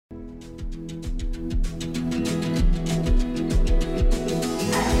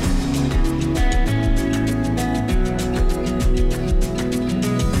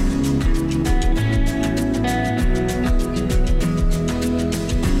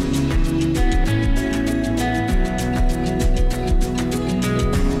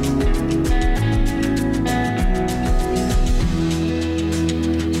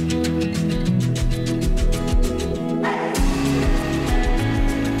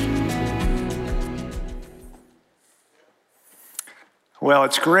Well,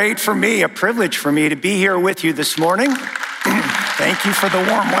 it's great for me, a privilege for me to be here with you this morning. Thank you for the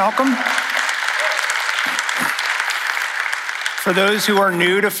warm welcome. For those who are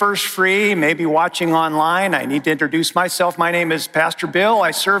new to First Free, maybe watching online, I need to introduce myself. My name is Pastor Bill. I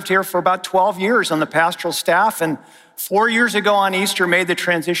served here for about 12 years on the pastoral staff, and 4 years ago on Easter made the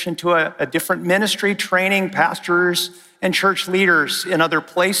transition to a different ministry, training pastors and church leaders in other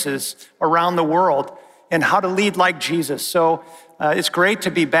places around the world and how to lead like Jesus. So it's great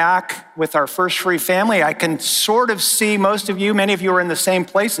to be back with our First Free family. I can sort of see most of you, many of you are in the same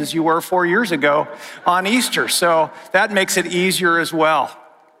places you were 4 years ago on Easter. So that makes it easier as well.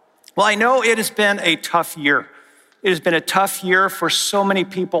 Well, I know it has been a tough year. It has been a tough year for so many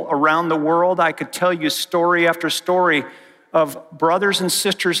people around the world. I could tell you story after story of brothers and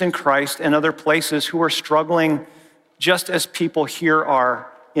sisters in Christ in other places who are struggling just as people here are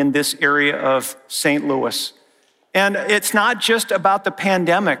in this area of St. Louis. And it's not just about the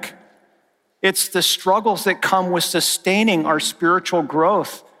pandemic. It's the struggles that come with sustaining our spiritual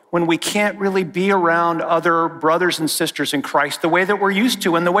growth when we can't really be around other brothers and sisters in Christ the way that we're used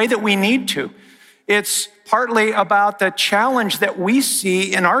to and the way that we need to. It's partly about the challenge that we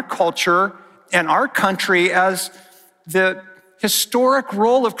see in our culture and our country as the historic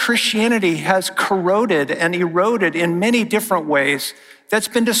role of Christianity has corroded and eroded in many different ways. That's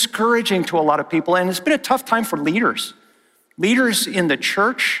been discouraging to a lot of people, and it's been a tough time for leaders. Leaders in the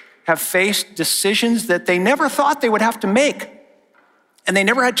church have faced decisions that they never thought they would have to make, and they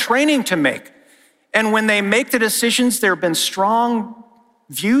never had training to make. And when they make the decisions, there have been strong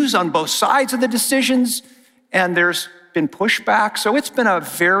views on both sides of the decisions, and there's been pushback. So it's been a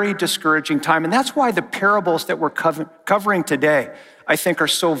very discouraging time, and that's why the parables that we're covering today, I think, are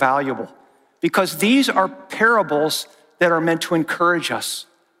so valuable, because these are parables that are meant to encourage us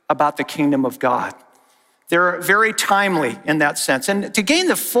about the kingdom of God. They're very timely in that sense. And to gain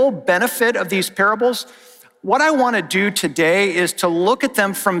the full benefit of these parables, what I want to do today is to look at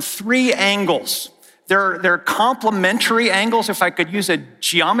them from three angles. They're complementary angles, if I could use a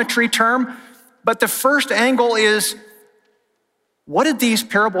geometry term. But the first angle is, what did these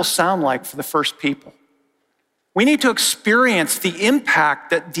parables sound like for the first people? We need to experience the impact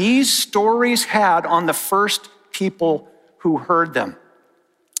that these stories had on the first people who heard them.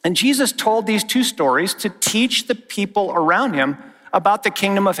 And Jesus told these two stories to teach the people around him about the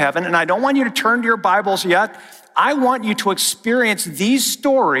kingdom of heaven. And I don't want you to turn to your Bibles yet. I want you to experience these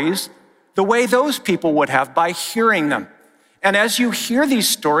stories the way those people would have by hearing them. And as you hear these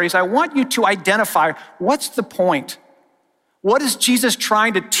stories, I want you to identify, what's the point? What is Jesus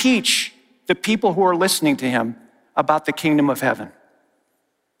trying to teach the people who are listening to him about the kingdom of heaven?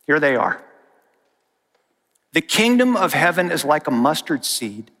 Here they are. The kingdom of heaven is like a mustard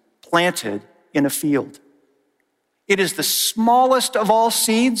seed planted in a field. It is the smallest of all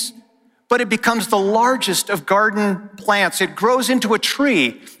seeds, but it becomes the largest of garden plants. It grows into a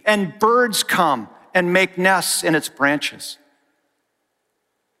tree, and birds come and make nests in its branches.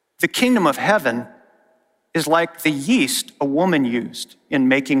 The kingdom of heaven is like the yeast a woman used in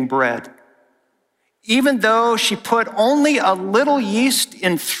making bread. Even though she put only a little yeast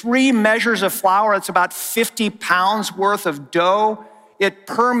in 3 measures of flour, it's about 50 pounds worth of dough, it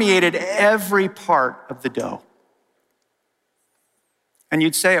permeated every part of the dough. And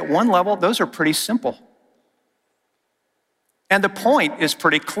you'd say at one level, those are pretty simple. And the point is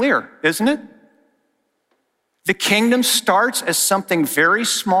pretty clear, isn't it? The kingdom starts as something very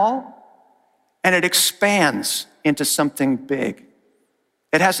small, and it expands into something big.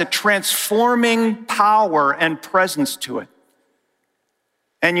 It has a transforming power and presence to it.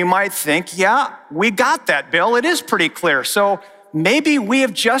 And you might think, yeah, we got that, Bill. It is pretty clear. So maybe we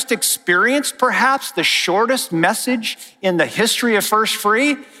have just experienced perhaps the shortest message in the history of First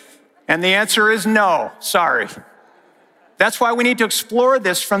Free. And the answer is no, sorry. That's why we need to explore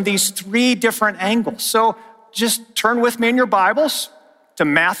this from these 3 different angles. So just turn with me in your Bibles to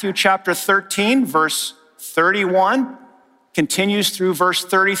Matthew chapter 13, verse 31. Continues through verse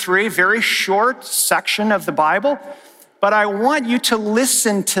 33, very short section of the Bible, but I want you to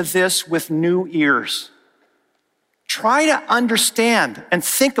listen to this with new ears. Try to understand and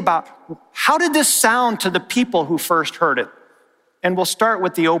think about, how did this sound to the people who first heard it? And we'll start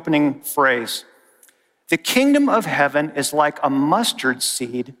with the opening phrase. The kingdom of heaven is like a mustard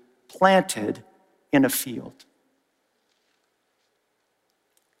seed planted in a field.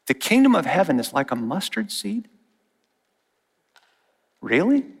 The kingdom of heaven is like a mustard seed?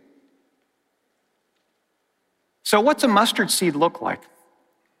 Really? So what's a mustard seed look like?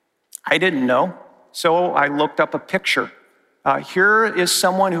 I didn't know, so I looked up a picture. Here is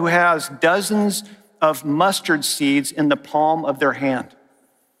someone who has dozens of mustard seeds in the palm of their hand.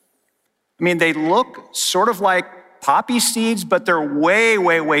 I mean, they look sort of like poppy seeds, but they're way,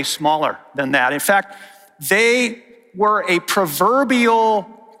 way, way smaller than that. In fact, they were a proverbial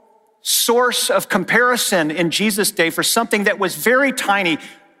source of comparison in Jesus' day for something that was very tiny,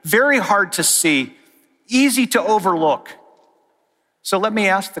 very hard to see, easy to overlook. So let me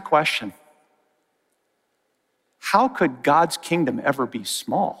ask the question, how could God's kingdom ever be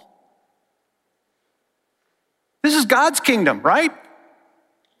small? This is God's kingdom, right?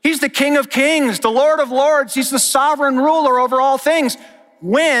 He's the King of Kings, the Lord of Lords. He's the sovereign ruler over all things.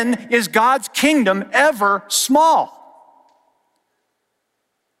 When is God's kingdom ever small?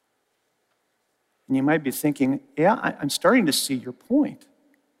 And you might be thinking, yeah, I'm starting to see your point.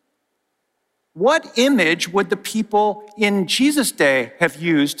 What image would the people in Jesus' day have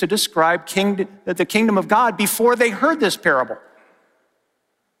used to describe the kingdom of God before they heard this parable?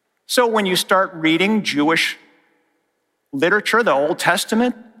 So when you start reading Jewish literature, the Old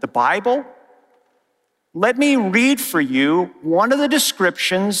Testament, the Bible, let me read for you one of the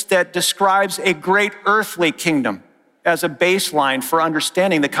descriptions that describes a great earthly kingdom as a baseline for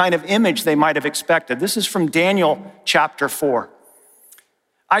understanding the kind of image they might have expected. This is from Daniel chapter 4.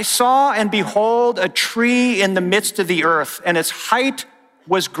 I saw and behold a tree in the midst of the earth, and its height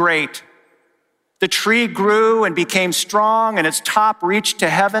was great. The tree grew and became strong, and its top reached to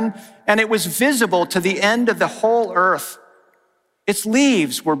heaven, and it was visible to the end of the whole earth. Its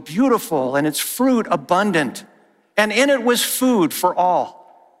leaves were beautiful and its fruit abundant, and in it was food for all.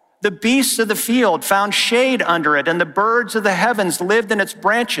 The beasts of the field found shade under it, and the birds of the heavens lived in its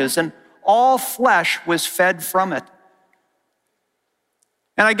branches, and all flesh was fed from it.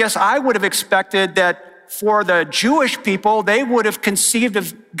 And I guess I would have expected that for the Jewish people, they would have conceived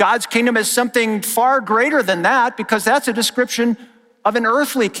of God's kingdom as something far greater than that, because that's a description of an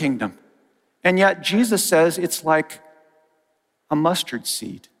earthly kingdom. And yet Jesus says it's like a mustard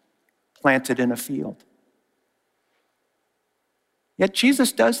seed planted in a field. Yet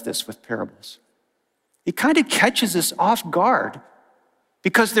Jesus does this with parables. He kind of catches us off guard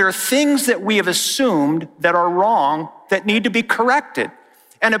because there are things that we have assumed that are wrong that need to be corrected.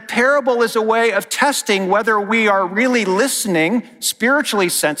 And a parable is a way of testing whether we are really listening, spiritually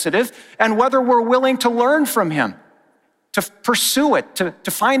sensitive, and whether we're willing to learn from him, to pursue it,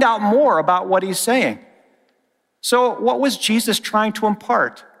 to find out more about what he's saying. So what was Jesus trying to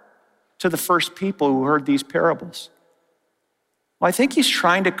impart to the first people who heard these parables? Well, I think he's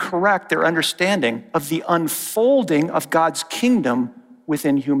trying to correct their understanding of the unfolding of God's kingdom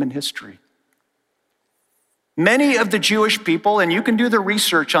within human history. Many of the Jewish people, and you can do the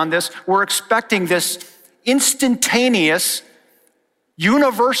research on this, were expecting this instantaneous,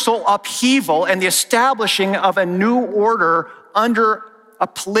 universal upheaval and the establishing of a new order under a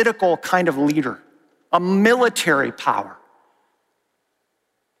political kind of leader, a military power.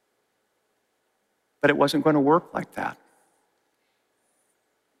 But it wasn't going to work like that.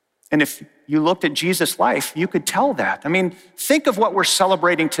 And if you looked at Jesus' life, you could tell that. I mean, think of what we're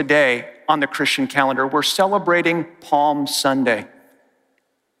celebrating today on the Christian calendar. We're celebrating Palm Sunday.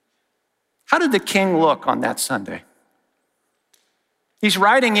 How did the king look on that Sunday? He's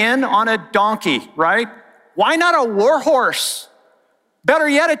riding in on a donkey, right? Why not a war horse? Better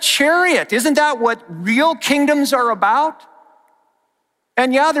yet, a chariot. Isn't that what real kingdoms are about?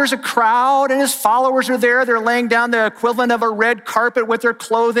 And yeah, there's a crowd and his followers are there. They're laying down the equivalent of a red carpet with their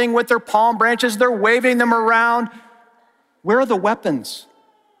clothing, with their palm branches. They're waving them around. Where are the weapons?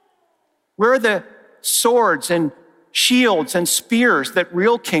 Where are the swords and shields and spears that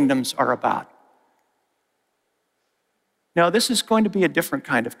real kingdoms are about? Now, this is going to be a different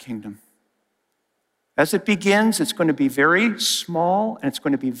kind of kingdom. As it begins, it's going to be very small and it's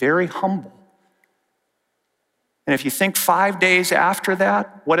going to be very humble. And if you think 5 days after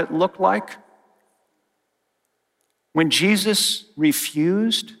that, what it looked like, when Jesus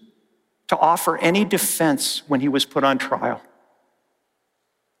refused to offer any defense when he was put on trial,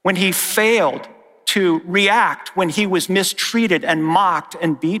 when he failed to react when he was mistreated and mocked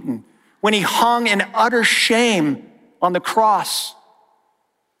and beaten, when he hung in utter shame on the cross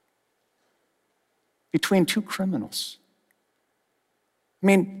between two criminals. I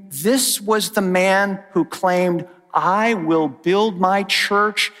mean, this was the man who claimed, I will build my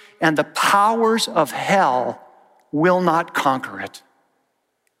church and the powers of hell will not conquer it.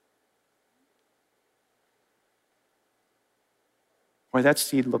 Boy, that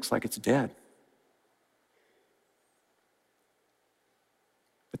seed looks like it's dead.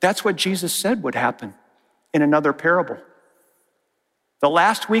 But that's what Jesus said would happen in another parable. The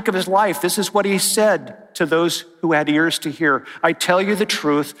last week of his life, this is what he said to those who had ears to hear. I tell you the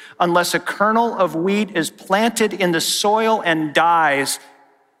truth, unless a kernel of wheat is planted in the soil and dies,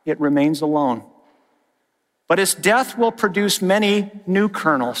 it remains alone. But its death will produce many new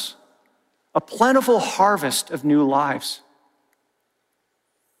kernels, a plentiful harvest of new lives.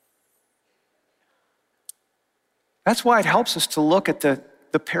 That's why it helps us to look at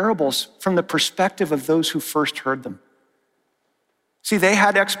the parables from the perspective of those who first heard them. See, they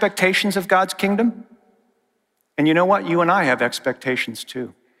had expectations of God's kingdom. And you know what? You and I have expectations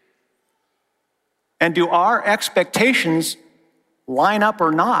too. And do our expectations line up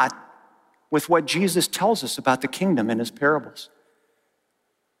or not with what Jesus tells us about the kingdom in his parables?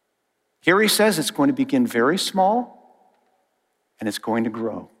 Here he says it's going to begin very small and it's going to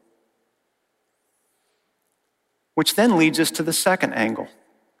grow. Which then leads us to the second angle.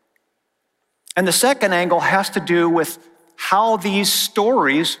 And the second angle has to do with how these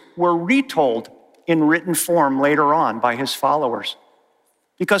stories were retold in written form later on by his followers.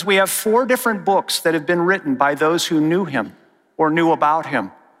 Because we have 4 different books that have been written by those who knew him or knew about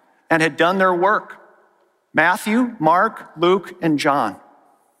him and had done their work: Matthew, Mark, Luke, and John.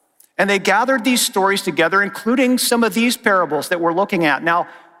 And they gathered these stories together, including some of these parables that we're looking at. Now,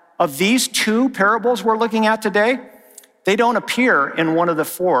 of these 2 parables we're looking at today, they don't appear in one of the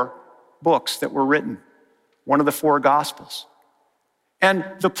 4 books that were written, one of the 4 Gospels. And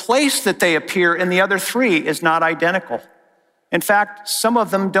the place that they appear in the other 3 is not identical. In fact, some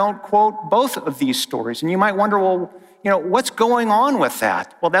of them don't quote both of these stories. And you might wonder, well, what's going on with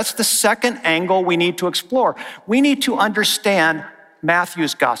that? Well, that's the second angle we need to explore. We need to understand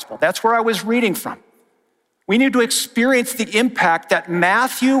Matthew's gospel. That's where I was reading from. We need to experience the impact that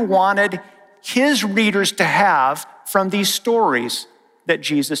Matthew wanted his readers to have from these stories that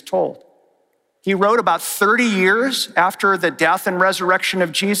Jesus told. He wrote about 30 years after the death and resurrection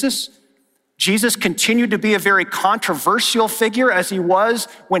of Jesus. Jesus continued to be a very controversial figure as he was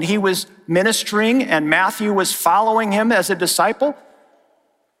when he was ministering and Matthew was following him as a disciple.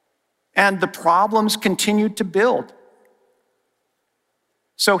 And the problems continued to build.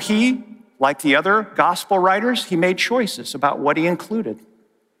 So he, like the other gospel writers, he made choices about what he included,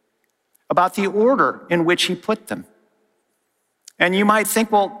 about the order in which he put them. And you might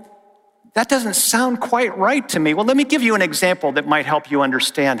think, well, that doesn't sound quite right to me. Well, let me give you an example that might help you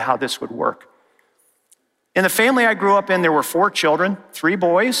understand how this would work. In the family I grew up in, there were 4 children, 3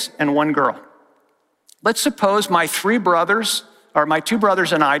 boys and 1 girl. Let's suppose my 2 brothers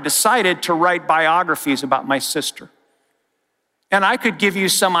and I decided to write biographies about my sister. And I could give you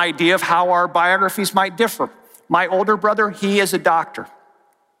some idea of how our biographies might differ. My older brother, he is a doctor.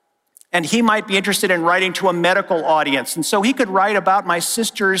 And he might be interested in writing to a medical audience. And so he could write about my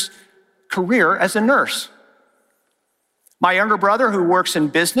sister's career as a nurse. My younger brother, who works in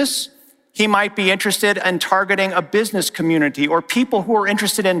business, he might be interested in targeting a business community or people who are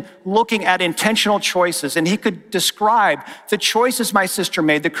interested in looking at intentional choices. And he could describe the choices my sister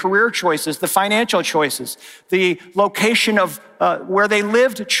made, the career choices, the financial choices, the location of where they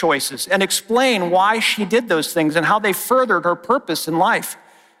lived choices, and explain why she did those things and how they furthered her purpose in life.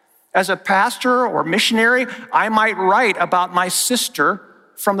 As a pastor or missionary, I might write about my sister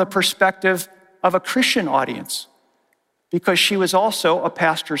from the perspective of a Christian audience because she was also a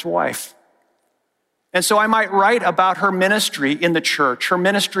pastor's wife. And so I might write about her ministry in the church, her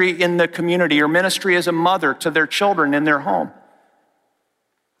ministry in the community, her ministry as a mother to their children in their home.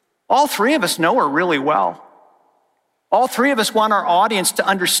 All 3 of us know her really well. All 3 of us want our audience to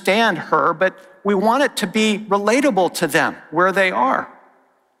understand her, but we want it to be relatable to them where they are.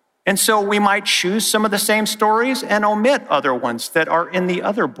 And so we might choose some of the same stories and omit other ones that are in the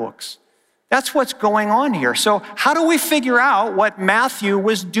other books. That's what's going on here. So how do we figure out what Matthew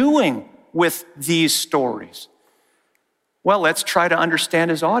was doing with these stories? Well, let's try to understand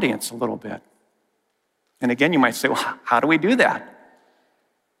his audience a little bit. And again, you might say, well, how do we do that?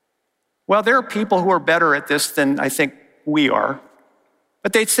 Well, there are people who are better at this than I think we are.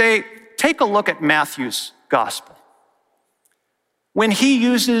 But they'd say, take a look at Matthew's gospel. When he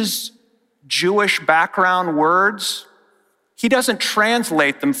uses Jewish background words, he doesn't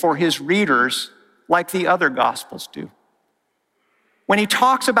translate them for his readers like the other gospels do. When he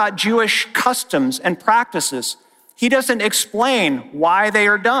talks about Jewish customs and practices, he doesn't explain why they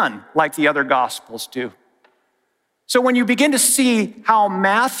are done like the other gospels do. So when you begin to see how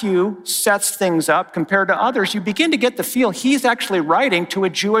Matthew sets things up compared to others, you begin to get the feel he's actually writing to a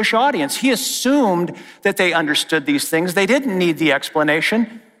Jewish audience. He assumed that they understood these things. They didn't need the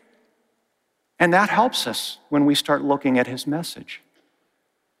explanation. And that helps us when we start looking at his message.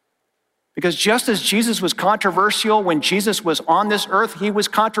 Because just as Jesus was controversial when Jesus was on this earth, he was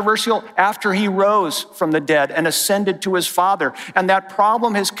controversial after he rose from the dead and ascended to his Father. And that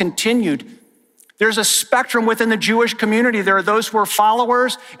problem has continued. There's a spectrum within the Jewish community. There are those who are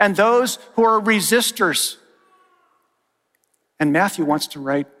followers and those who are resistors. And Matthew wants to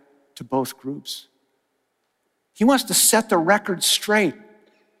write to both groups. He wants to set the record straight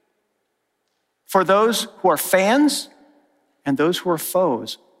for those who are fans and those who are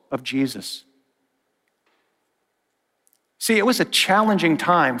foes of Jesus. See, it was a challenging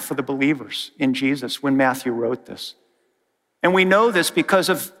time for the believers in Jesus when Matthew wrote this. And we know this because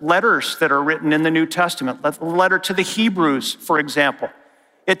of letters that are written in the New Testament. The letter to the Hebrews, for example.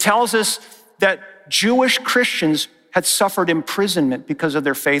 It tells us that Jewish Christians had suffered imprisonment because of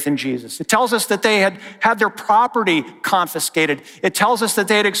their faith in Jesus. It tells us that they had had their property confiscated. It tells us that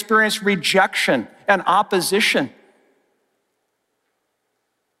they had experienced rejection and opposition.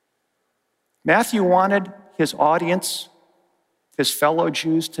 Matthew wanted his audience, his fellow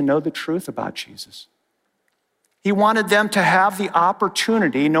Jews, to know the truth about Jesus. He wanted them to have the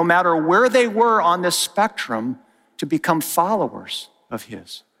opportunity, no matter where they were on this spectrum, to become followers of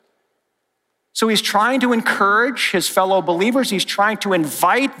his. So he's trying to encourage his fellow believers. He's trying to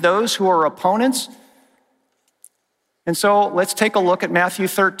invite those who are opponents. And so let's take a look at Matthew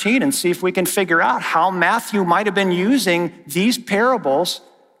 13 and see if we can figure out how Matthew might have been using these parables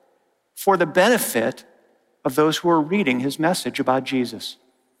for the benefit of those who are reading his message about Jesus.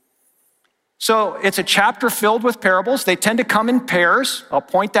 So it's a chapter filled with parables. They tend to come in pairs. I'll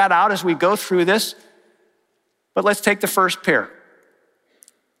point that out as we go through this. But let's take the first pair.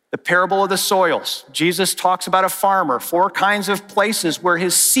 The parable of the soils. Jesus talks about a farmer, 4 kinds of places where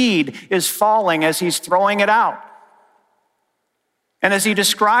his seed is falling as he's throwing it out. And as he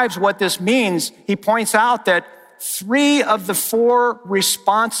describes what this means, he points out that 3 of the 4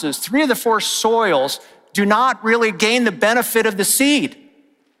 responses, 3 of the 4 soils do not really gain the benefit of the seed.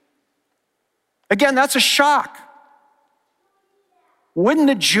 Again, that's a shock. Wouldn't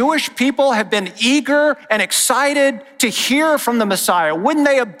the Jewish people have been eager and excited to hear from the Messiah? Wouldn't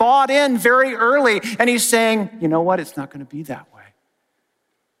they have bought in very early? And he's saying, you know what? It's not going to be that way.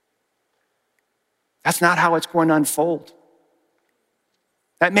 That's not how it's going to unfold.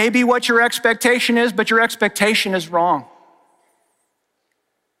 That may be what your expectation is, but your expectation is wrong.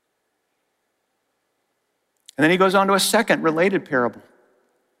 And then he goes on to a second related parable.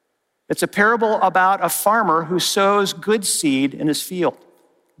 It's a parable about a farmer who sows good seed in his field,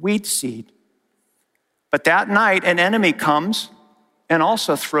 wheat seed. But that night, an enemy comes and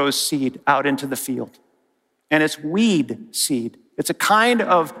also throws seed out into the field. And it's weed seed. It's a kind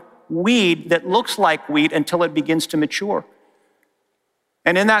of weed that looks like wheat until it begins to mature.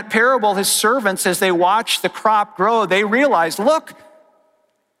 And in that parable, his servants, as they watch the crop grow, they realize, look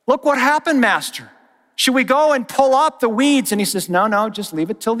what happened, master. Should we go and pull up the weeds? And he says, no, just leave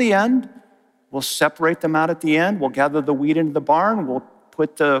it till the end. We'll separate them out at the end. We'll gather the wheat into the barn. We'll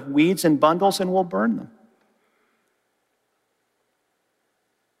put the weeds in bundles and we'll burn them.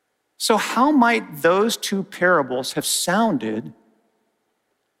 So how might those 2 parables have sounded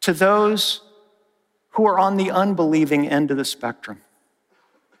to those who are on the unbelieving end of the spectrum?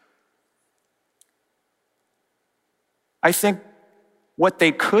 I think what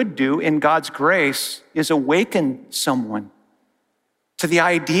they could do in God's grace is awaken someone to the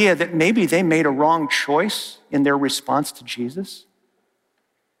idea that maybe they made a wrong choice in their response to Jesus.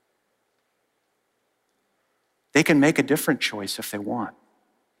 They can make a different choice if they want.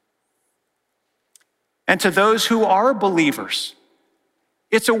 And to those who are believers,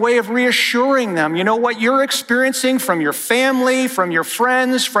 it's a way of reassuring them, you know what you're experiencing from your family, from your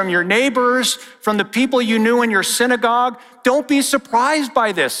friends, from your neighbors, from the people you knew in your synagogue. Don't be surprised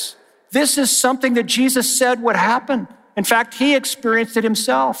by this. This is something that Jesus said would happen. In fact, he experienced it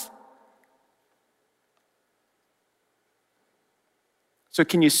himself. So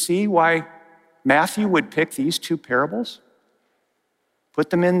can you see why Matthew would pick these 2 parables? Put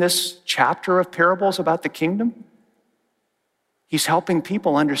them in this chapter of parables about the kingdom? He's helping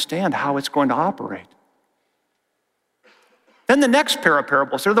people understand how it's going to operate. Then the next pair of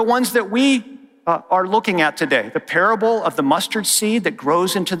parables are the ones that we are looking at today. The parable of the mustard seed that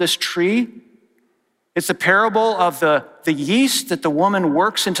grows into this tree. It's the parable of the yeast that the woman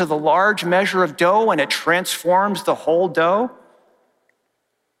works into the large measure of dough and it transforms the whole dough.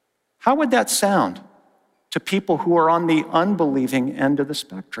 How would that sound to people who are on the unbelieving end of the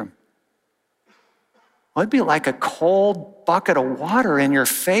spectrum? Well, it'd be like a cold bucket of water in your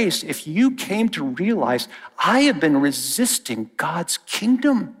face if you came to realize, I have been resisting God's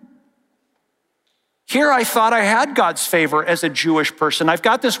kingdom. Here I thought I had God's favor as a Jewish person. I've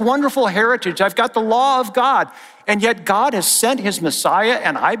got this wonderful heritage. I've got the law of God. And yet God has sent his Messiah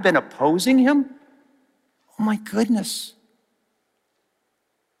and I've been opposing him? Oh my goodness.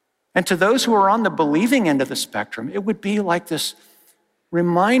 And to those who are on the believing end of the spectrum, it would be like this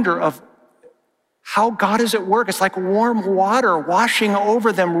reminder of how God is at work. It's like warm water washing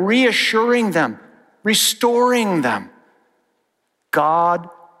over them, reassuring them, restoring them. God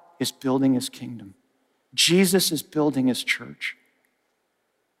is building his kingdom. Jesus is building his church.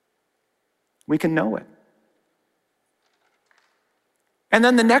 We can know it. And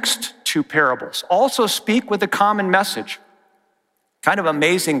then the next two parables also speak with a common message. Kind of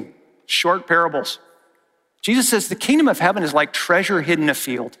amazing short parables. Jesus says the kingdom of heaven is like treasure hidden in a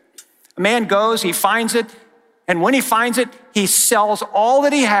field. A man goes, he finds it, and when he finds it, he sells all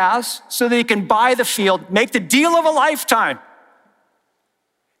that he has so that he can buy the field, make the deal of a lifetime.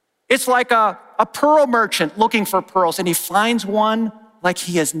 It's like a pearl merchant looking for pearls, and he finds one like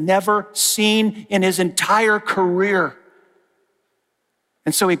he has never seen in his entire career.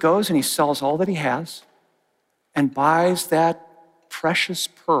 And so he goes and he sells all that he has and buys that precious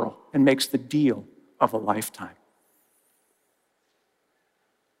pearl and makes the deal of a lifetime.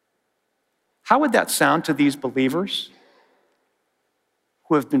 How would that sound to these believers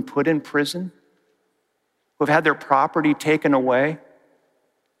who have been put in prison, who have had their property taken away,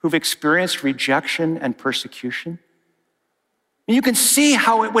 who've experienced rejection and persecution? And you can see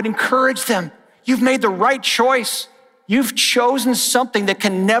how it would encourage them. You've made the right choice. You've chosen something that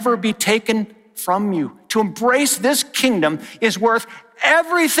can never be taken from you. To embrace this kingdom is worth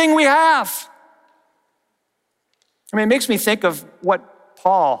everything we have. I mean, it makes me think of what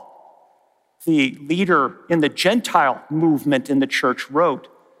Paul, the leader in the Gentile movement in the church, wrote.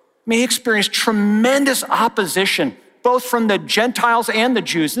 I mean, he experienced tremendous opposition, both from the Gentiles and the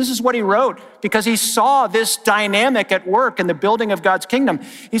Jews. This is what he wrote because he saw this dynamic at work in the building of God's kingdom.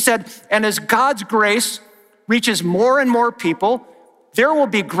 He said, and as God's grace reaches more and more people, there will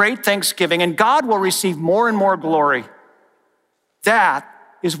be great thanksgiving and God will receive more and more glory. That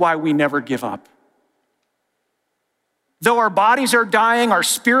is why we never give up. Though our bodies are dying, our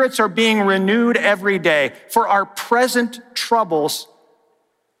spirits are being renewed every day, for our present troubles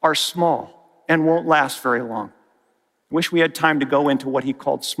are small and won't last very long. I wish we had time to go into what he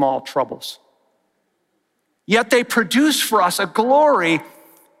called small troubles. Yet they produce for us a glory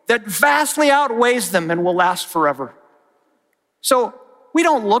that vastly outweighs them and will last forever. So we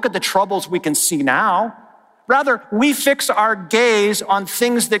don't look at the troubles we can see now. Rather, we fix our gaze on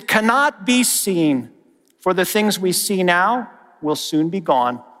things that cannot be seen. For the things we see now will soon be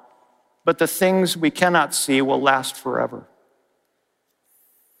gone, but the things we cannot see will last forever.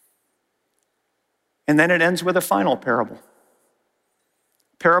 And then it ends with a final parable.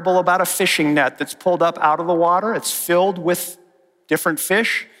 Parable about a fishing net that's pulled up out of the water. It's filled with different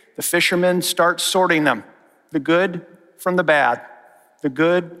fish. The fishermen start sorting them, the good from the bad, the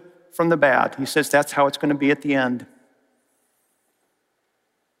good from the bad. He says that's how it's going to be at the end.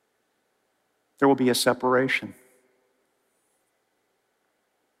 There will be a separation.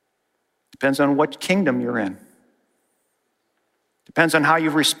 Depends on what kingdom you're in. Depends on how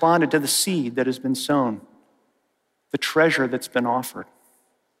you've responded to the seed that has been sown, the treasure that's been offered.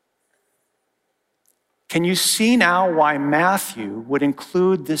 Can you see now why Matthew would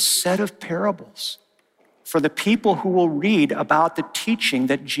include this set of parables for the people who will read about the teaching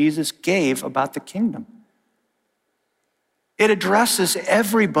that Jesus gave about the kingdom? It addresses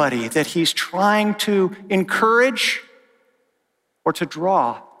everybody that he's trying to encourage or to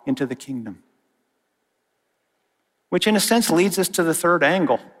draw into the kingdom. Which in a sense leads us to the third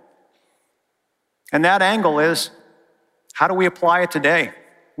angle. And that angle is, how do we apply it today?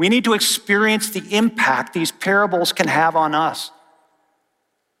 We need to experience the impact these parables can have on us.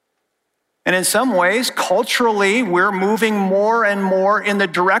 And in some ways, culturally, we're moving more and more in the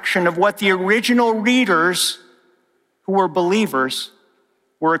direction of what the original readers who were believers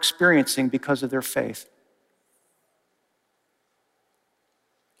were experiencing because of their faith.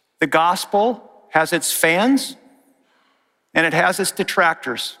 The gospel has its fans and it has its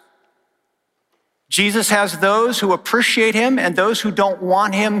detractors. Jesus has those who appreciate him and those who don't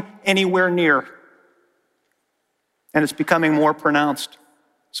want him anywhere near. And it's becoming more pronounced.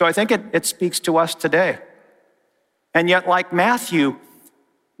 So I think it speaks to us today. And yet, like Matthew,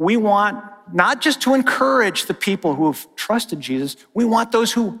 we want not just to encourage the people who have trusted Jesus, we want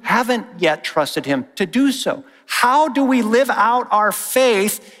those who haven't yet trusted him to do so. How do we live out our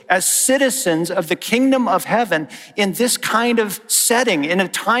faith as citizens of the kingdom of heaven in this kind of setting, in a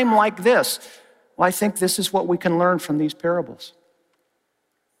time like this? Well, I think this is what we can learn from these parables.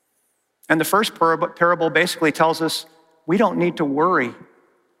 And the first parable basically tells us we don't need to worry.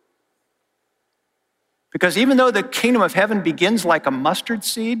 Because even though the kingdom of heaven begins like a mustard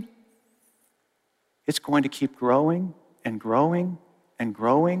seed, it's going to keep growing and growing and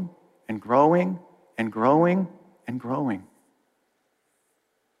growing and growing and growing and growing.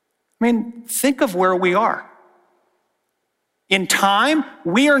 I mean, think of where we are. In time,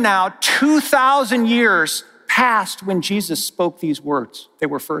 we are now 2,000 years past when Jesus spoke these words. They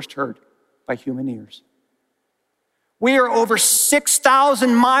were first heard by human ears. We are over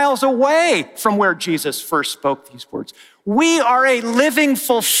 6,000 miles away from where Jesus first spoke these words. We are a living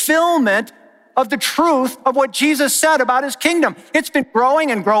fulfillment of the truth of what Jesus said about his kingdom. It's been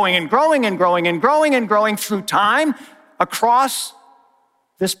growing and growing and growing and growing and growing and growing through time across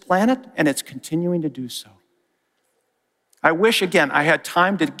this planet, and it's continuing to do so. I wish, again, I had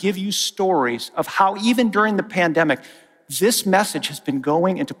time to give you stories of how even during the pandemic, this message has been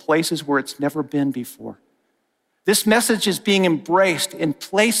going into places where it's never been before. This message is being embraced in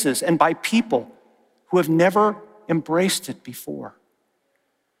places and by people who have never embraced it before.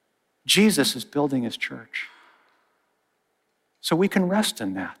 Jesus is building his church. So we can rest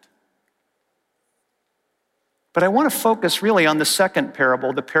in that. But I want to focus really on the second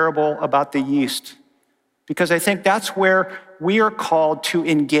parable, the parable about the yeast, because I think that's where we are called to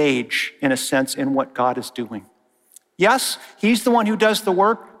engage, in a sense, in what God is doing. Yes, he's the one who does the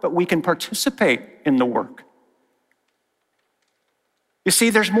work, but we can participate in the work. You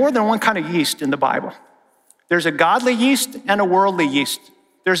see, there's more than one kind of yeast in the Bible. There's a godly yeast and a worldly yeast.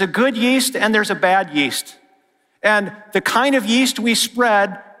 There's a good yeast and there's a bad yeast. And the kind of yeast we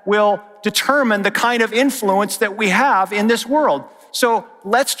spread will determine the kind of influence that we have in this world. So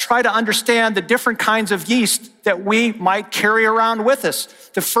let's try to understand the different kinds of yeast that we might carry around with us.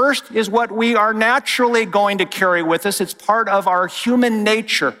 The first is what we are naturally going to carry with us. It's part of our human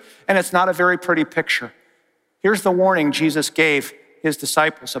nature, and it's not a very pretty picture. Here's the warning Jesus gave his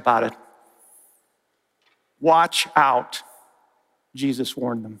disciples about it. Watch out, Jesus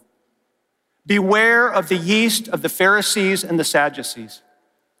warned them. Beware of the yeast of the Pharisees and the Sadducees.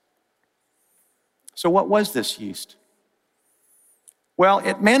 So what was this yeast? Well,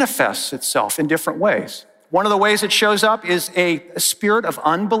 it manifests itself in different ways. One of the ways it shows up is a spirit of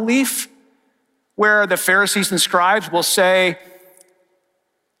unbelief, where the Pharisees and scribes will say,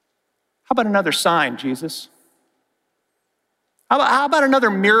 how about another sign, Jesus? How about another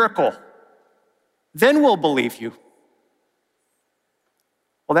miracle? Then we'll believe you.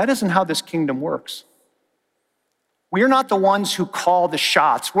 Well, that isn't how this kingdom works. We are not the ones who call the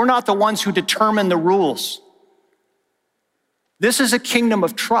shots. We're not the ones who determine the rules. This is a kingdom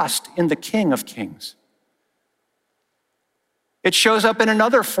of trust in the King of Kings. It shows up in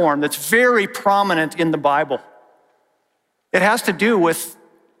another form that's very prominent in the Bible. It has to do with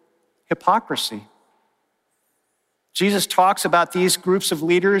hypocrisy. Jesus talks about these groups of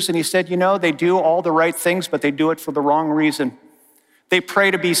leaders, and he said, they do all the right things, but they do it for the wrong reason. They pray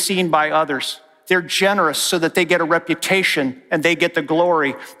to be seen by others. They're generous so that they get a reputation and they get the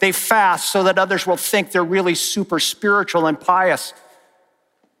glory. They fast so that others will think they're really super spiritual and pious.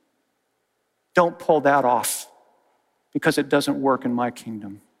 Don't pull that off, because it doesn't work in my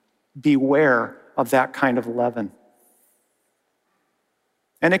kingdom. Beware of that kind of leaven.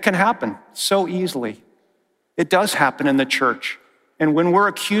 And it can happen so easily. It does happen in the church. And when we're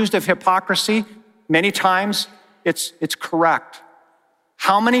accused of hypocrisy, many times it's correct.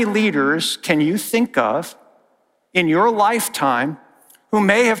 How many leaders can you think of in your lifetime who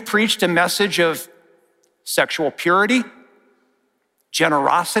may have preached a message of sexual purity,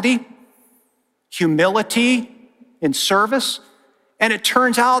 generosity, humility in service, and it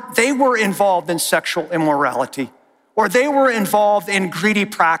turns out they were involved in sexual immorality, or they were involved in greedy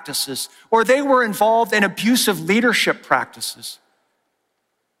practices, or they were involved in abusive leadership practices?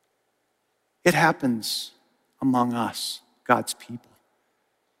 It happens among us, God's people.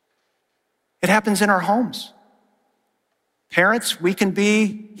 It happens in our homes. Parents, we can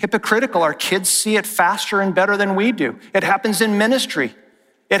be hypocritical. Our kids see it faster and better than we do. It happens in ministry.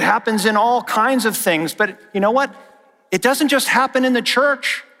 It happens in all kinds of things. But you know what? It doesn't just happen in the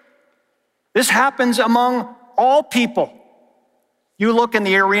church. This happens among all people. You look in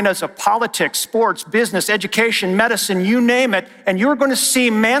the arenas of politics, sports, business, education, medicine, you name it, and you're going to see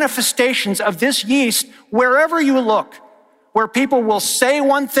manifestations of this yeast wherever you look, where people will say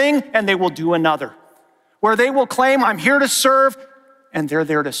one thing and they will do another, where they will claim, I'm here to serve, and they're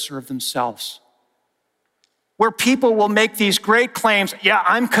there to serve themselves, where people will make these great claims, yeah,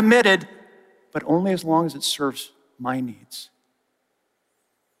 I'm committed, but only as long as it serves my needs.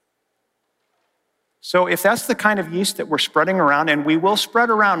 So if that's the kind of yeast that we're spreading around, and we will spread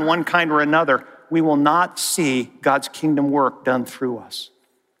around one kind or another, we will not see God's kingdom work done through us.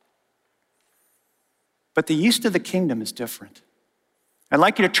 But the yeast of the kingdom is different. I'd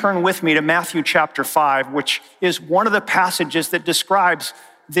like you to turn with me to Matthew chapter 5, which is one of the passages that describes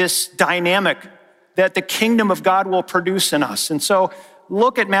this dynamic that the kingdom of God will produce in us. And so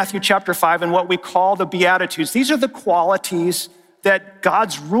look at Matthew chapter 5 and what we call the Beatitudes. These are the qualities that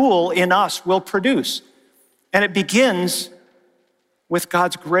God's rule in us will produce. And it begins with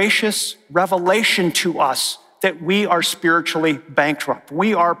God's gracious revelation to us that we are spiritually bankrupt.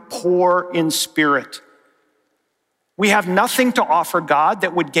 We are poor in spirit. We have nothing to offer God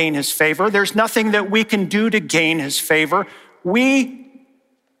that would gain his favor. There's nothing that we can do to gain his favor. We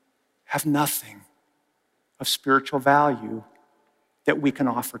have nothing of spiritual value that we can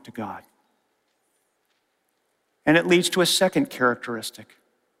offer to God. And it leads to a second characteristic.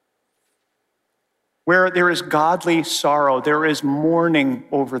 Where there is godly sorrow, there is mourning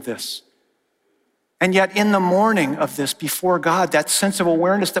over this. And yet in the mourning of this before God, that sense of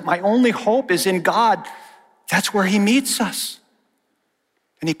awareness that my only hope is in God, that's where he meets us.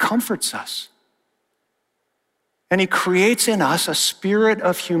 And he comforts us. And he creates in us a spirit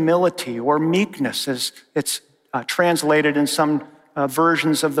of humility or meekness, as it's translated in some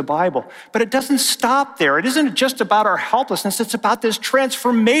versions of the Bible. But it doesn't stop there. It isn't just about our helplessness. It's about this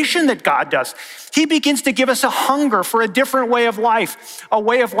transformation that God does. He begins to give us a hunger for a different way of life, a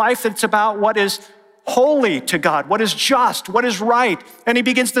way of life that's about what is holy to God, what is just, what is right. And he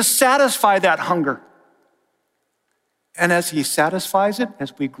begins to satisfy that hunger. And as he satisfies it,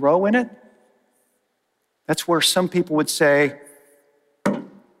 as we grow in it, that's where some people would say,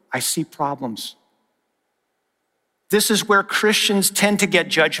 I see problems. This is where Christians tend to get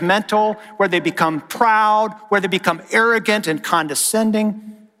judgmental, where they become proud, where they become arrogant and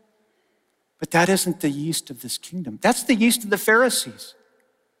condescending. But that isn't the yeast of this kingdom. That's the yeast of the Pharisees.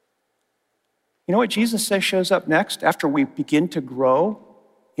 You know what Jesus says shows up next after we begin to grow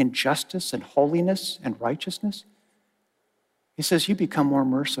in justice and holiness and righteousness? He says, you become more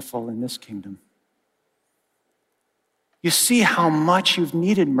merciful in this kingdom. You see how much you've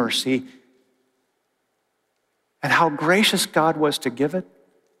needed mercy and how gracious God was to give it.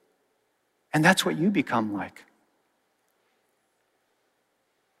 And that's what you become like.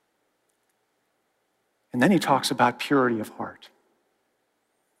 And then he talks about purity of heart.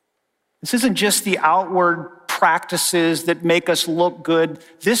 This isn't just the outward practices that make us look good.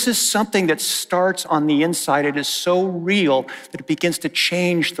 This is something that starts on the inside. It is so real that it begins to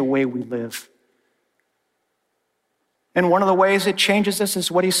change the way we live. And one of the ways it changes us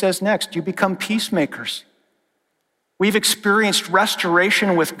is what he says next. You become peacemakers. We've experienced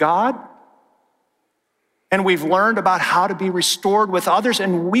restoration with God, and we've learned about how to be restored with others,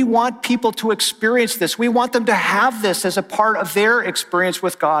 and we want people to experience this. We want them to have this as a part of their experience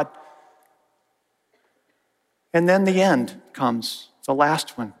with God. And then the end comes, the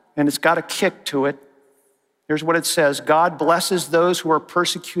last one, and it's got a kick to it. Here's what it says: God blesses those who are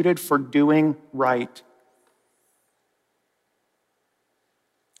persecuted for doing right.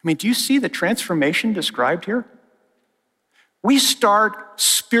 I mean, do you see the transformation described here? We start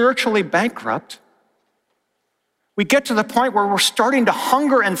spiritually bankrupt. We get to the point where we're starting to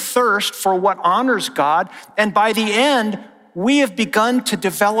hunger and thirst for what honors God. And by the end, we have begun to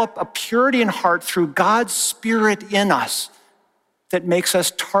develop a purity in heart through God's Spirit in us that makes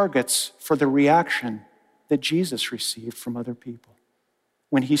us targets for the reaction that Jesus received from other people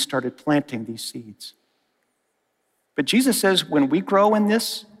when he started planting these seeds. But Jesus says when we grow in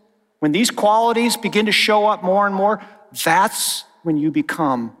this, when these qualities begin to show up more and more, that's when you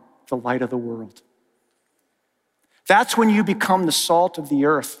become the light of the world. That's when you become the salt of the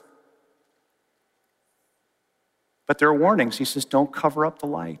earth. But there are warnings. He says, don't cover up the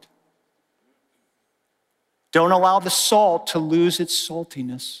light. Don't allow the salt to lose its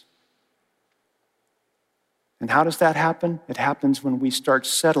saltiness. And how does that happen? It happens when we start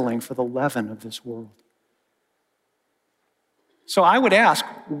settling for the leaven of this world. So I would ask,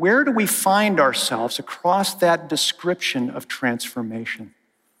 where do we find ourselves across that description of transformation?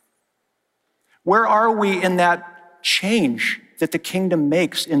 Where are we in that change that the kingdom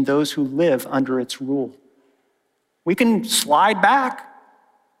makes in those who live under its rule? We can slide back.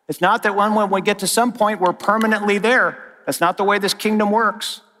 It's not that when we get to some point, we're permanently there. That's not the way this kingdom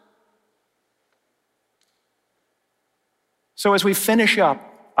works. So as we finish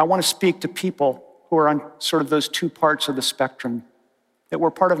up, I want to speak to people who are on sort of those two parts of the spectrum that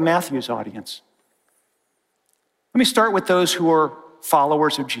were part of Matthew's audience. Let me start with those who are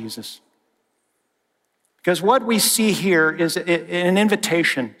followers of Jesus. Because what we see here is an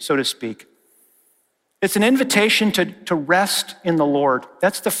invitation, so to speak. It's an invitation to rest in the Lord.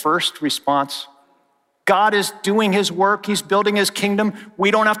 That's the first response. God is doing his work. He's building his kingdom.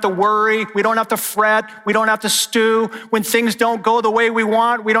 We don't have to worry. We don't have to fret. We don't have to stew. When things don't go the way we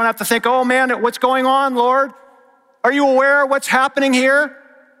want, we don't have to think, oh man, what's going on, Lord? Are you aware of what's happening here?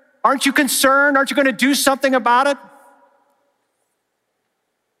 Aren't you concerned? Aren't you going to do something about it?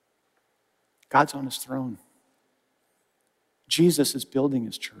 God's on his throne. Jesus is building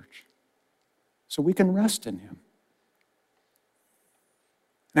his church. So we can rest in him.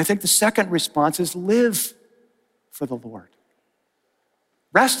 And I think the second response is live for the Lord.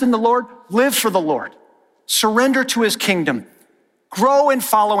 Rest in the Lord, live for the Lord. Surrender to his kingdom. Grow in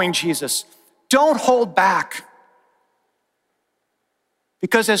following Jesus. Don't hold back.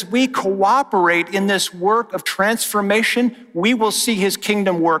 Because as we cooperate in this work of transformation, we will see his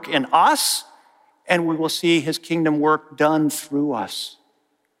kingdom work in us, and we will see his kingdom work done through us.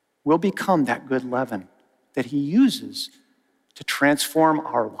 We'll become that good leaven that he uses to transform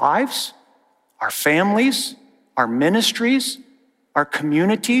our lives, our families, our ministries, our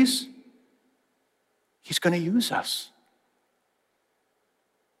communities. He's going to use us.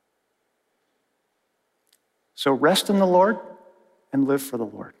 So rest in the Lord and live for the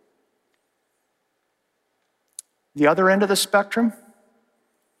Lord. The other end of the spectrum,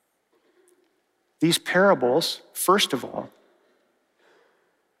 these parables, first of all,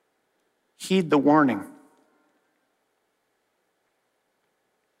 heed the warning.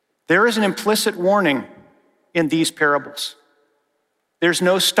 There is an implicit warning in these parables. There's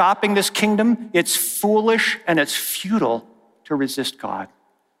no stopping this kingdom. It's foolish and it's futile to resist God.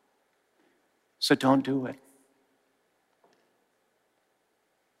 So don't do it.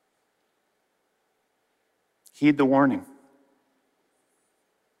 Heed the warning.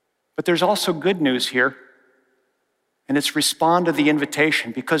 But there's also good news here, and it's respond to the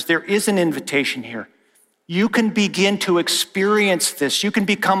invitation, because there is an invitation here. You can begin to experience this. You can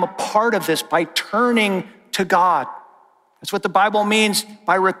become a part of this by turning to God. That's what the Bible means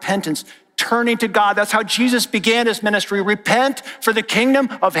by repentance. Turning to God. That's how Jesus began his ministry. Repent, for the kingdom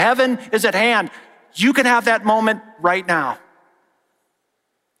of heaven is at hand. You can have that moment right now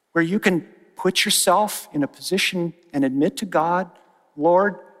where you can put yourself in a position and admit to God,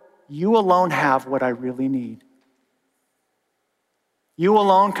 Lord, you alone have what I really need. You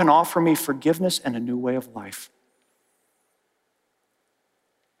alone can offer me forgiveness and a new way of life.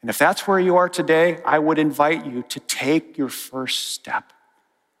 And if that's where you are today, I would invite you to take your first step.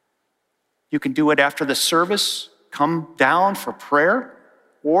 You can do it after the service, come down for prayer,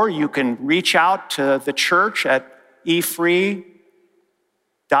 or you can reach out to the church at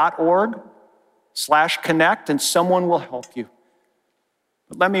efree.org/connect, and someone will help you.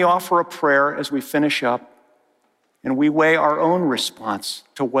 But let me offer a prayer as we finish up, and we weigh our own response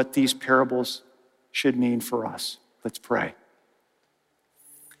to what these parables should mean for us. Let's pray.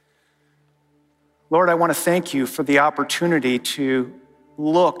 Lord, I want to thank you for the opportunity to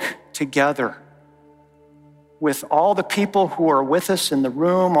look together with all the people who are with us in the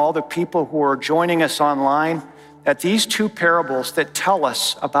room, all the people who are joining us online, at these two parables that tell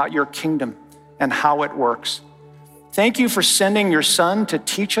us about your kingdom and how it works. Thank you for sending your son to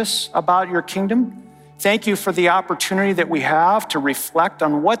teach us about your kingdom. Thank you for the opportunity that we have to reflect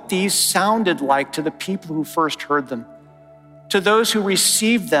on what these sounded like to the people who first heard them, to those who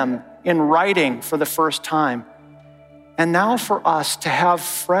received them in writing for the first time, and now for us to have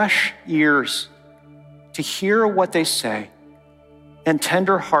fresh ears to hear what they say and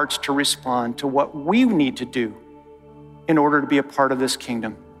tender hearts to respond to what we need to do in order to be a part of this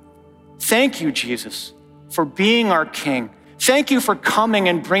kingdom. Thank you, Jesus, for being our King. Thank you for coming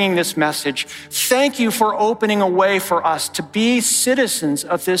and bringing this message. Thank you for opening a way for us to be citizens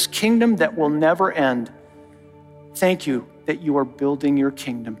of this kingdom that will never end. Thank you that you are building your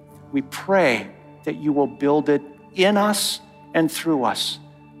kingdom. We pray that you will build it in us and through us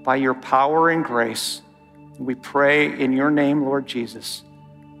by your power and grace. We pray in your name, Lord Jesus.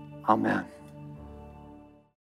 Amen.